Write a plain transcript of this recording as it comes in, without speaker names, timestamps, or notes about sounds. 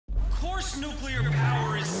course nuclear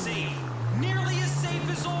power is safe. Nearly as safe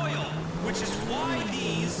as oil. Which is why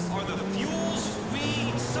these are the fuels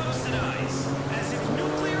we subsidize. As if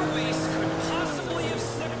nuclear waste could possibly have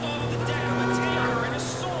slipped off the deck of a tanker in a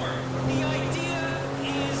storm. The idea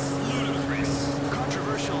is ludicrous.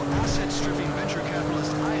 Controversial asset-stripping venture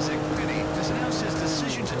capitalist Isaac Finney has announced his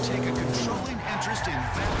decision to take a controlling interest in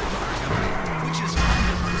Valley Motor Company, which is on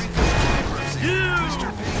the brink of bankruptcy. Mr.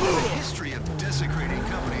 Finney has a history of desecrating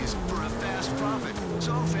companies for a fast profit.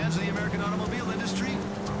 So fans of the American automobile industry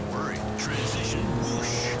are worried. Transition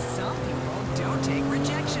whoosh. Some people don't take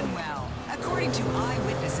rejection well. According to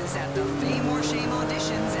eyewitnesses at the Fame or Shame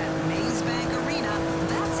auditions at Maze Bank Arena,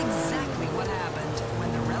 that's exactly what happened when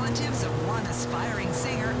the relatives of one aspiring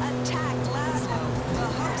singer attacked Laszlo, the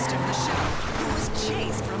host of the show, who was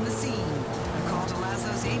chased from the scene. The call to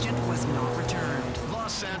Laszlo's agent was not returned.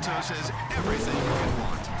 Los Santos has everything you can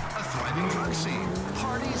want. A thriving drug scene,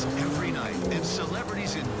 parties every night, and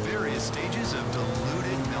celebrities in various stages of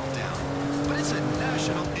diluted meltdown. But it's a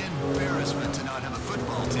national embarrassment to not have a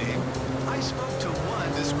football team. I spoke to one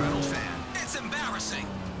disgruntled fan. It's embarrassing.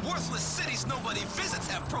 Worthless cities nobody visits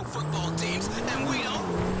have pro football teams, and we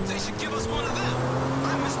don't. They should give us one of them.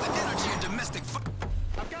 I miss the energy in domestic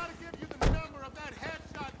I've got to give you the number of that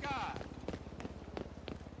headshot guy.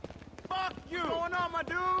 Fuck you! What's going on, my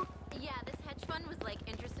dude? Yeah, this hedge fund was like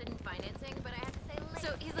interested in financing, but I have to say, like,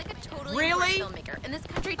 so he's like a totally Really? filmmaker, and this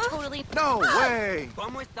country totally. No way!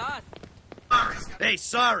 Come with us. Hey,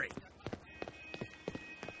 sorry.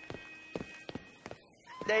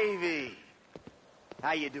 Davey,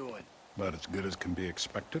 how you doing? About as good as can be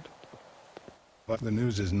expected. But the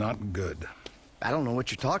news is not good. I don't know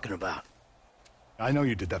what you're talking about. I know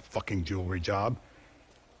you did that fucking jewelry job.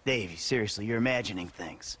 Davey, seriously, you're imagining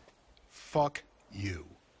things. Fuck you.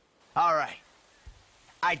 All right.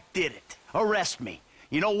 I did it. Arrest me.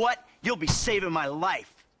 You know what? You'll be saving my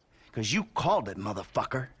life. Because you called it,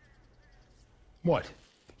 motherfucker. What?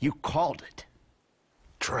 You called it.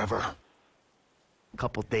 Trevor. A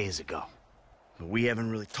couple days ago. But we haven't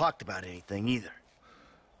really talked about anything either.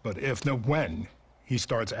 But if, no, when, he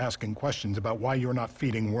starts asking questions about why you're not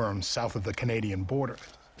feeding worms south of the Canadian border.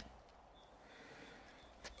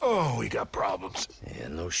 Oh, we got problems. Yeah,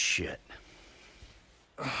 no shit.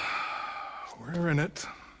 We're in it.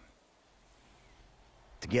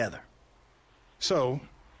 Together. So,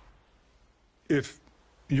 if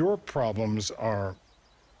your problems are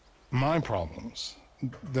my problems,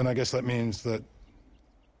 then I guess that means that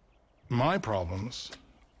my problems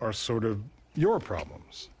are sort of your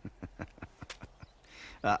problems.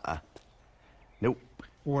 Nope.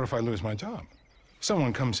 What if I lose my job?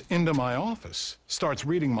 Someone comes into my office, starts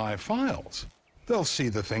reading my files. They'll see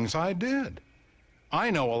the things I did. I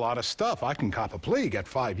know a lot of stuff. I can cop a plea, get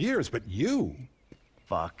 5 years, but you...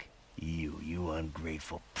 Fuck you, you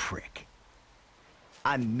ungrateful prick.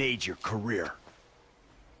 I made your career.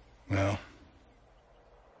 Well,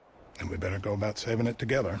 then we better go about saving it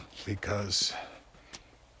together, because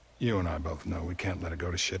you and I both know we can't let it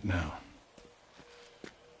go to shit now.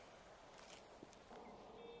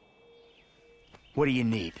 What do you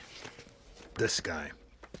need? This guy,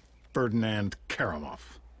 Ferdinand Karamov.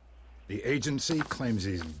 The agency claims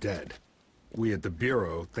he's dead. We at the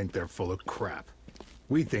Bureau think they're full of crap.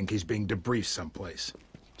 We think he's being debriefed someplace.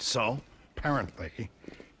 So? Apparently,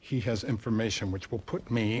 he has information which will put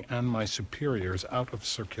me and my superiors out of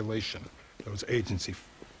circulation. Those agency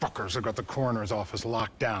fuckers have got the coroner's office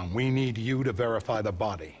locked down. We need you to verify the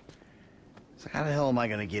body. So how the hell am I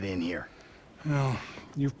gonna get in here? Well,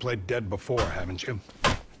 you've played dead before, haven't you?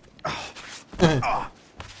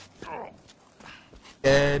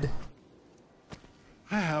 Dead.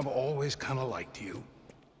 I have always kind of liked you.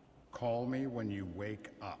 Call me when you wake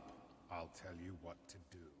up. I'll tell you what to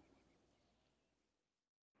do.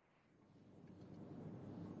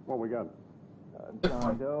 What we got?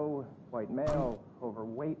 John Doe, white male,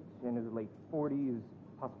 overweight, in his late 40s,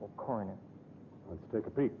 possible coroner. Let's take a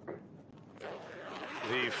peek.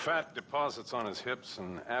 The fat deposits on his hips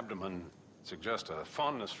and abdomen suggest a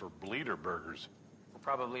fondness for bleeder burgers. We're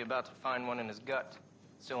probably about to find one in his gut,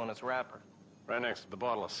 still in its wrapper. Right next to the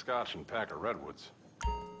bottle of scotch and pack of redwoods.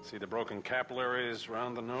 See the broken capillaries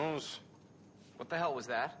around the nose? What the hell was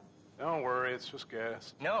that? Don't worry, it's just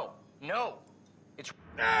gas. No, no. It's...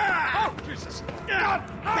 Oh, Jesus!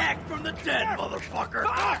 Back from the dead, motherfucker!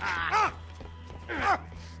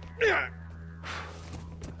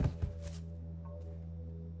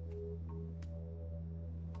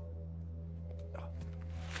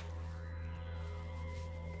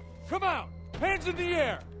 Come out! Hands in the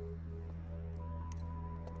air!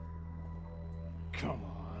 Come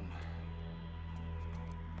on.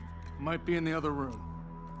 Might be in the other room.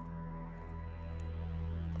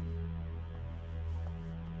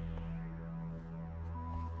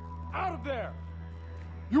 Out of there!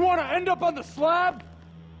 You want to end up on the slab?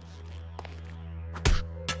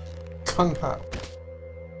 Kung Pao.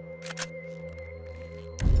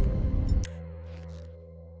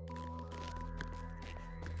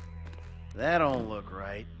 That don't look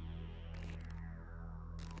right.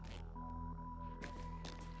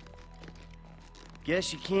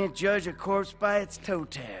 Guess you can't judge a corpse by its toe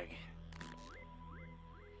tag.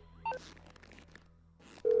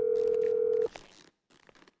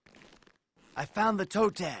 I found the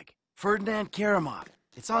toe tag. Ferdinand Karamov.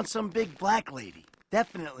 It's on some big black lady.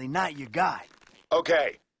 Definitely not your guy.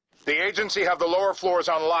 Okay. The agency have the lower floors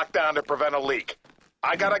on lockdown to prevent a leak.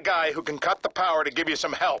 I got a guy who can cut the power to give you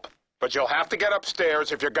some help, but you'll have to get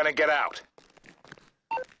upstairs if you're gonna get out.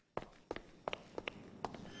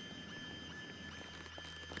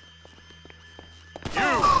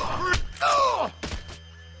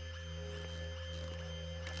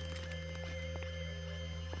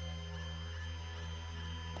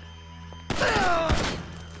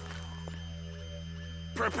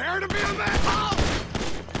 Prepare to be a man!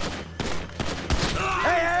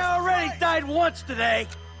 Hey, I already died once today!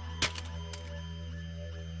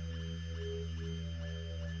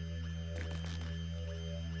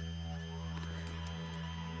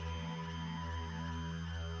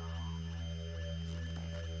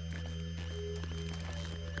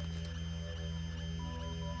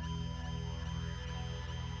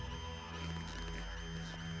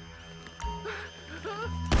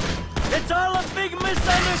 It's all a big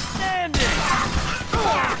misunderstanding!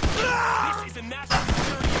 This is a national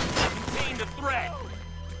security contained a threat.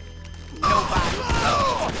 Nobody.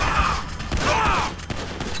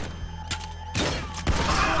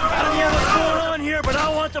 I don't know what's going on here, but I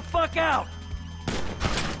want the fuck out!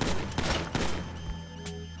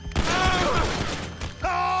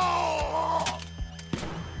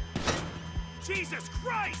 Jesus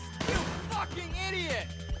Christ! You fucking idiot!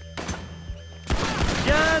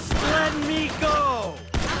 Just let me go!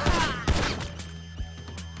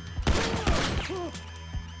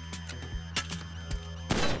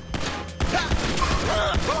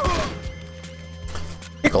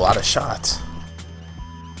 Take a lot of shots.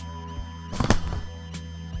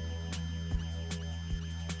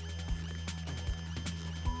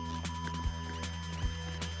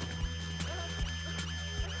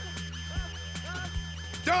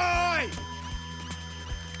 Die!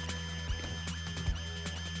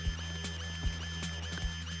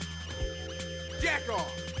 Jack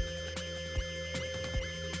off!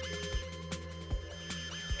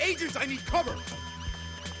 Agents, I need cover!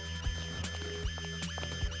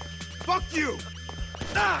 Fuck you!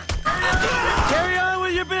 Carry on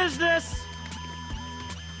with your business!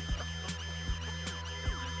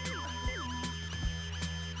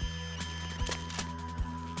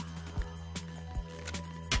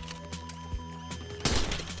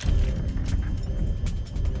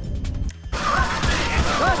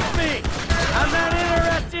 Trust me! I'm not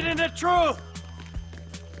interested in the truth!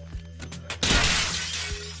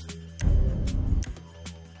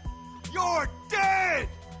 You're dead!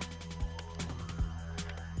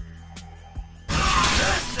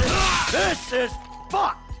 This is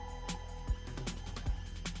fucked!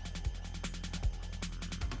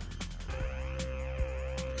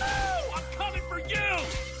 I'm coming for you!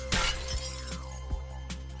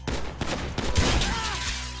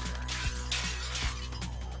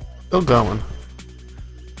 Still going.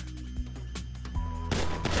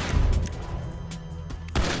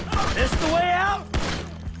 This the way out?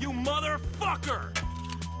 You motherfucker!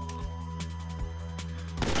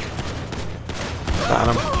 Got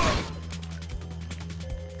him.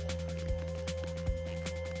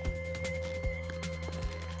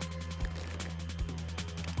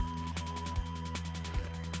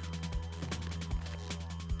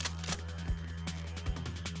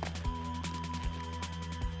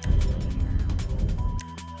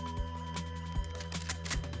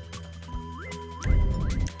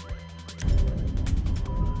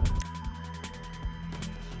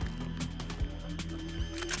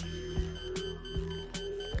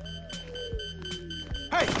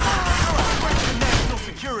 Hey! National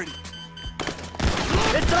security!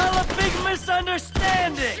 It's all a big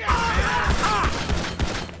misunderstanding!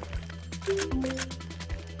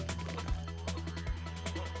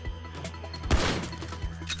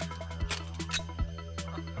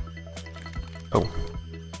 Oh.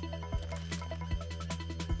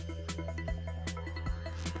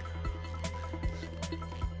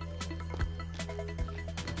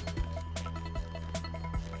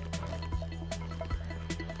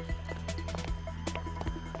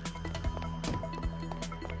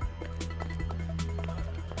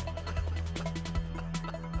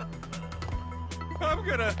 I'm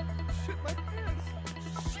gonna shit my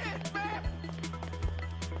pants. Shit, man!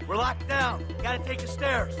 We're locked down. Gotta take the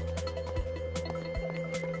stairs.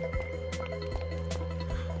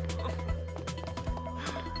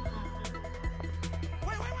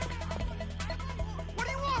 Wait. What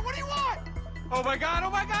do you want? What do you want? Oh my god, oh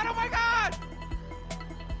my god, oh my god!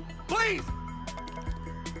 Please!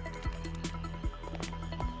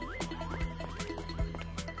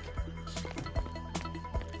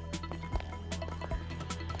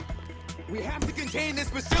 We have to contain this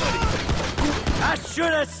facility! I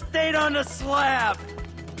should have stayed on the slab.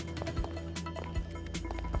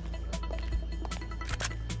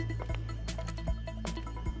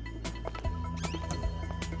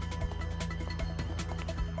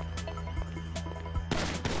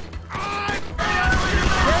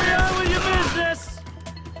 Carry on with your business.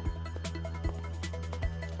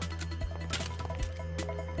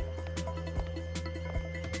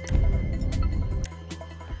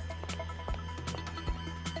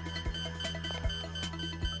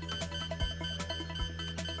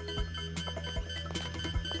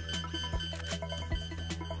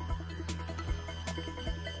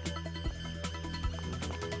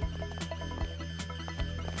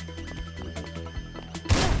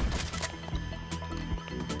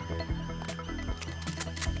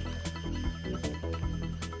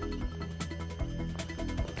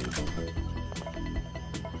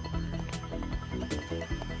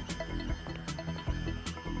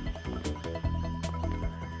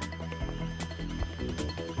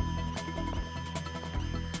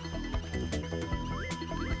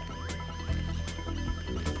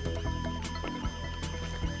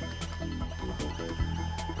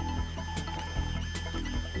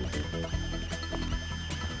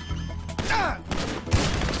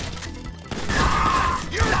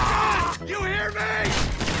 You hear me?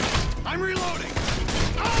 I'm reloading.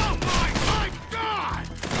 Oh my god!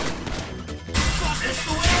 This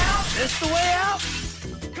the way out? This the way out?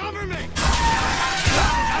 Cover me!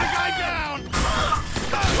 Got a guy down!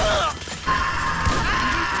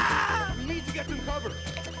 We need to get them covered.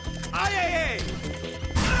 Aye!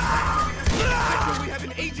 I feel we have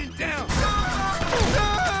an agent down.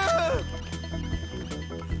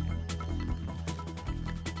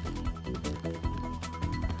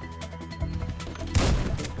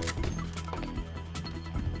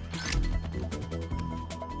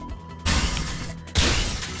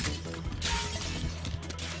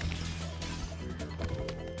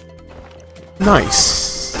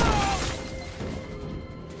 Nice.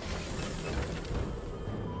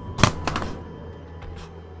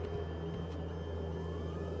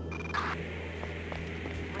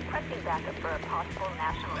 Requesting backup for a possible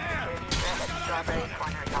national security threat at Strawberry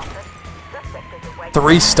Corner's office. Suspect is a white...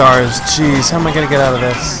 3 stars. Jeez, how am I gonna get out of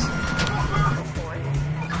this?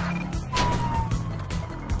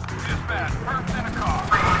 Dispatch, first in a car.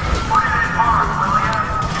 Put it in park, will ya?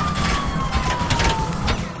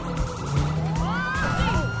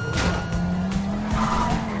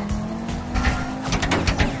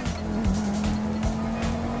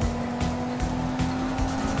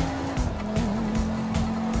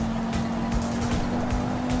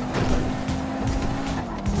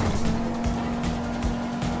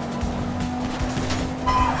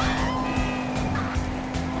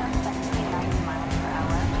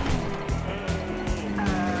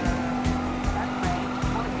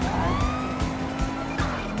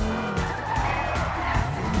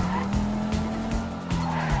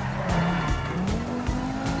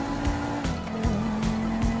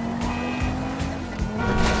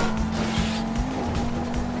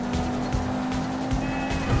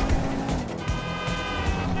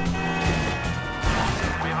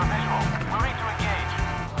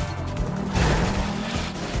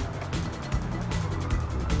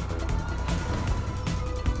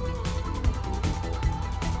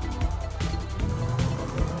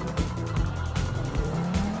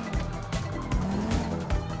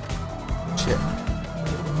 Shit.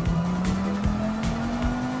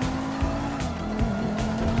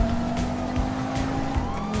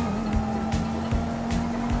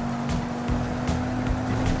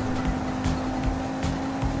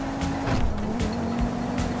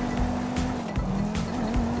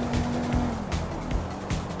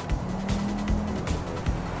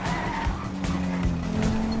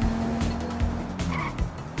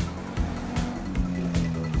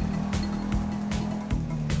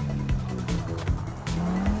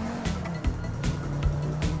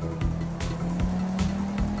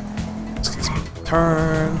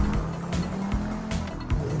 Turn.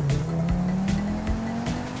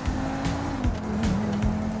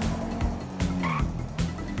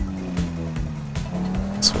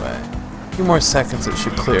 This way. few more seconds, it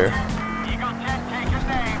should clear. Eagle 10, take his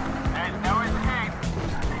name. There's no escape.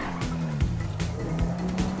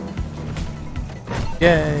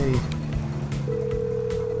 Yay!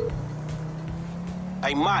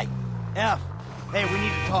 Hey, Mike. F. Hey, we need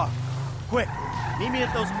to talk. Quick. Meet me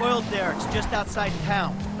at those oil derricks just outside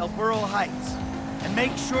town, El Burro Heights. And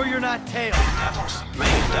make sure you're not tailed.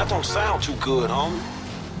 That don't sound too good, homie.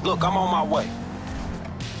 Look, I'm on my way.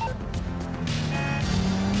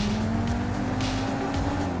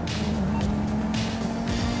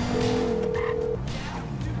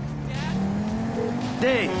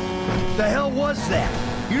 Dave, the hell was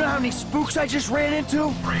that? You know how many spooks I just ran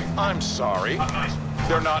into? I'm sorry.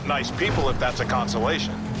 They're not nice people if that's a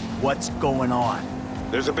consolation. What's going on?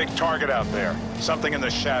 There's a big target out there. Something in the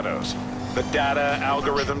shadows. The data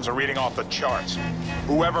algorithms are reading off the charts.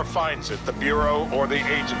 Whoever finds it, the Bureau or the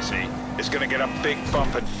agency, is gonna get a big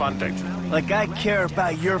bump in funding. Like I care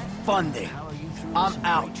about your funding. I'm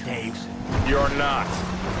out, Dave. You're not.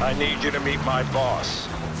 I need you to meet my boss.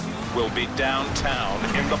 We'll be downtown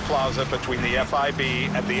in the plaza between the FIB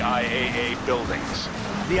and the IAA buildings.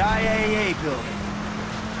 The IAA building?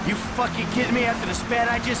 You fucking kidding me after the spat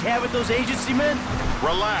I just had with those agency men?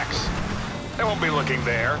 Relax. They won't be looking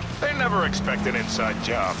there. They never expect an inside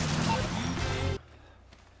job.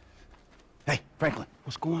 Hey, Franklin.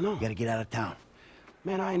 What's going on? You gotta get out of town.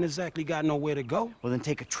 Man, I ain't exactly got nowhere to go. Well, then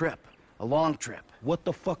take a trip. A long trip. What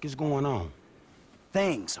the fuck is going on?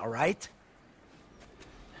 Things, all right?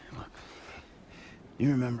 Look, you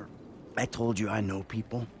remember I told you I know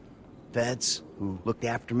people? Feds who looked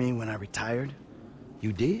after me when I retired?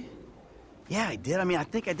 You did? Yeah, I did. I mean, I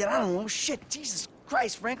think I did. I don't know. Shit, Jesus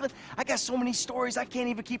Christ, Franklin. I got so many stories, I can't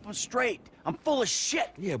even keep them straight. I'm full of shit.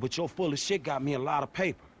 Yeah, but your full of shit got me a lot of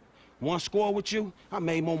paper. One score with you, I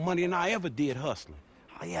made more money than I ever did hustling.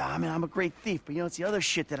 Oh, yeah, I mean, I'm a great thief, but you know, it's the other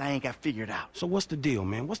shit that I ain't got figured out. So what's the deal,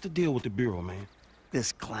 man? What's the deal with the Bureau, man?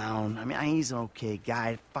 This clown, I mean, he's an okay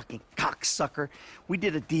guy, fucking cocksucker. We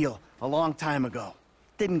did a deal a long time ago.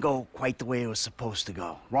 Didn't go quite the way it was supposed to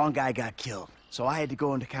go. Wrong guy got killed. So I had to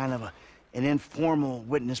go into kind of an informal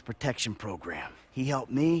witness protection program. He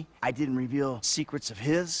helped me, I didn't reveal secrets of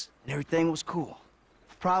his, and everything was cool.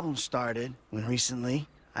 Problem started when recently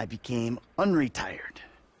I became unretired.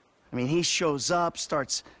 I mean, he shows up,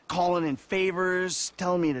 starts calling in favors,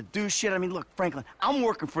 telling me to do shit. I mean, look, Franklin, I'm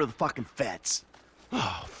working for the fucking feds.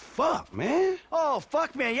 Oh, fuck, man. Oh,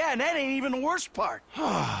 fuck, man, yeah, and that ain't even the worst part.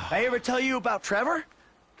 I ever tell you about Trevor?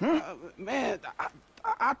 Man,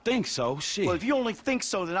 I think so, shit. Well, if you only think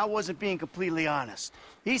so, then I wasn't being completely honest.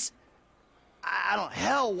 He's, I don't,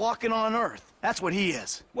 hell walking on earth. That's what he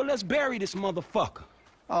is. Well, let's bury this motherfucker.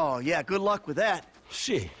 Oh, yeah, good luck with that.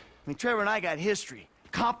 Shit. I mean, Trevor and I got history.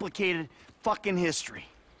 Complicated fucking history.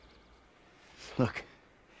 Look,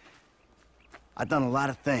 I've done a lot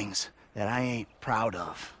of things that I ain't proud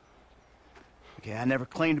of. Okay, I never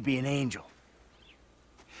claimed to be an angel.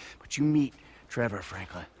 But you meet Trevor,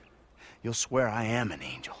 Franklin, you'll swear I am an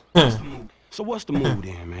angel. So what's the move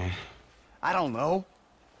then, man? I don't know.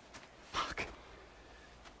 Fuck.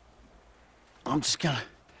 I'm just gonna,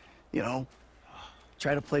 you know,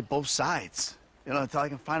 try to play both sides. You know, until I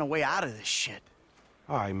can find a way out of this shit.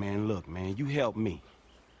 All right, man, look, man, you help me.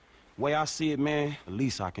 Way I see it, man, the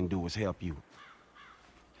least I can do is help you.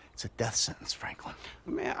 It's a death sentence, Franklin.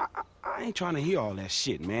 Man, I ain't trying to hear all that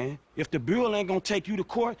shit, man. If the Bureau ain't gonna take you to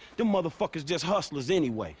court, them motherfuckers just hustlers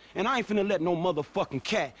anyway. And I ain't finna let no motherfucking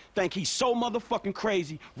cat think he's so motherfucking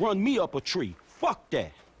crazy, run me up a tree. Fuck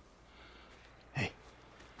that. Hey,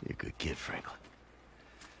 you're a good kid, Franklin.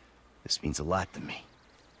 This means a lot to me.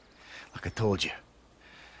 Like I told you,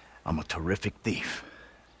 I'm a terrific thief.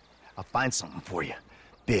 I'll find something for you.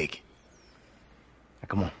 Big. Now,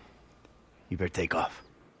 come on. You better take off.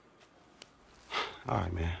 All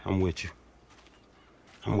right, man. I'm with you.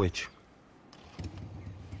 I'm with you.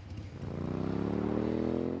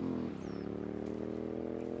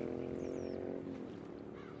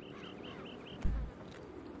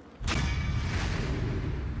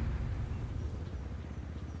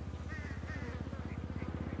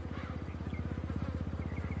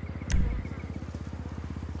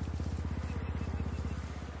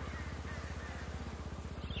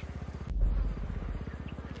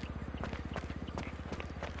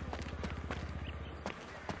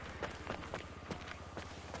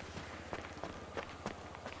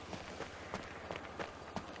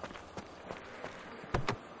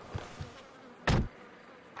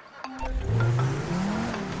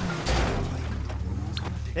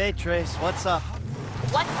 Hey, Trace, what's up?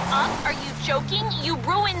 What's up? Are you joking? You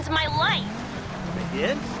ruined my life. I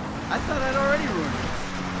did? I thought I'd already ruined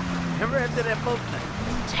it. Remember after that boat thing?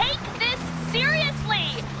 Take this seriously!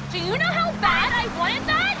 Do you know how bad I wanted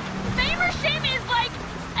that? Fame or shame is like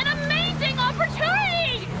an amazing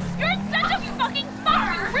opportunity! You're in such a fucking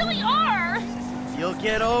fuck, you really are! You'll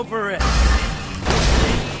get over it.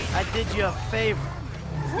 I did you a favor.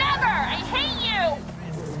 Never! I hate you!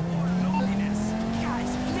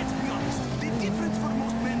 Guys, let's be honest. The difference for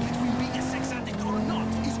most men between being a sex addict or not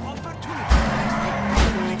is opportunity.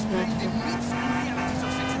 I will explain the myths and realities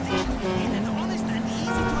of sex addiction in an honest and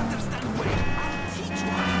easy to understand way. I'll teach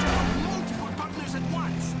you how to juggle multiple partners at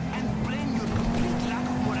once and blame your complete lack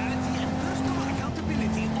of morality and personal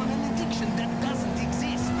accountability on an addiction that doesn't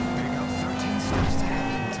exist. Pick up 13 steps to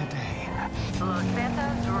heaven today. Los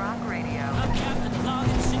Santos Rock Radio. Captain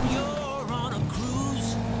Loggins, and you're on a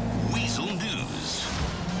cruise. Weasel News.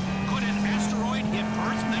 Could an asteroid hit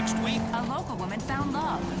Earth next week? A local woman found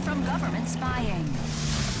love from government spying.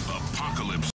 Apocalypse.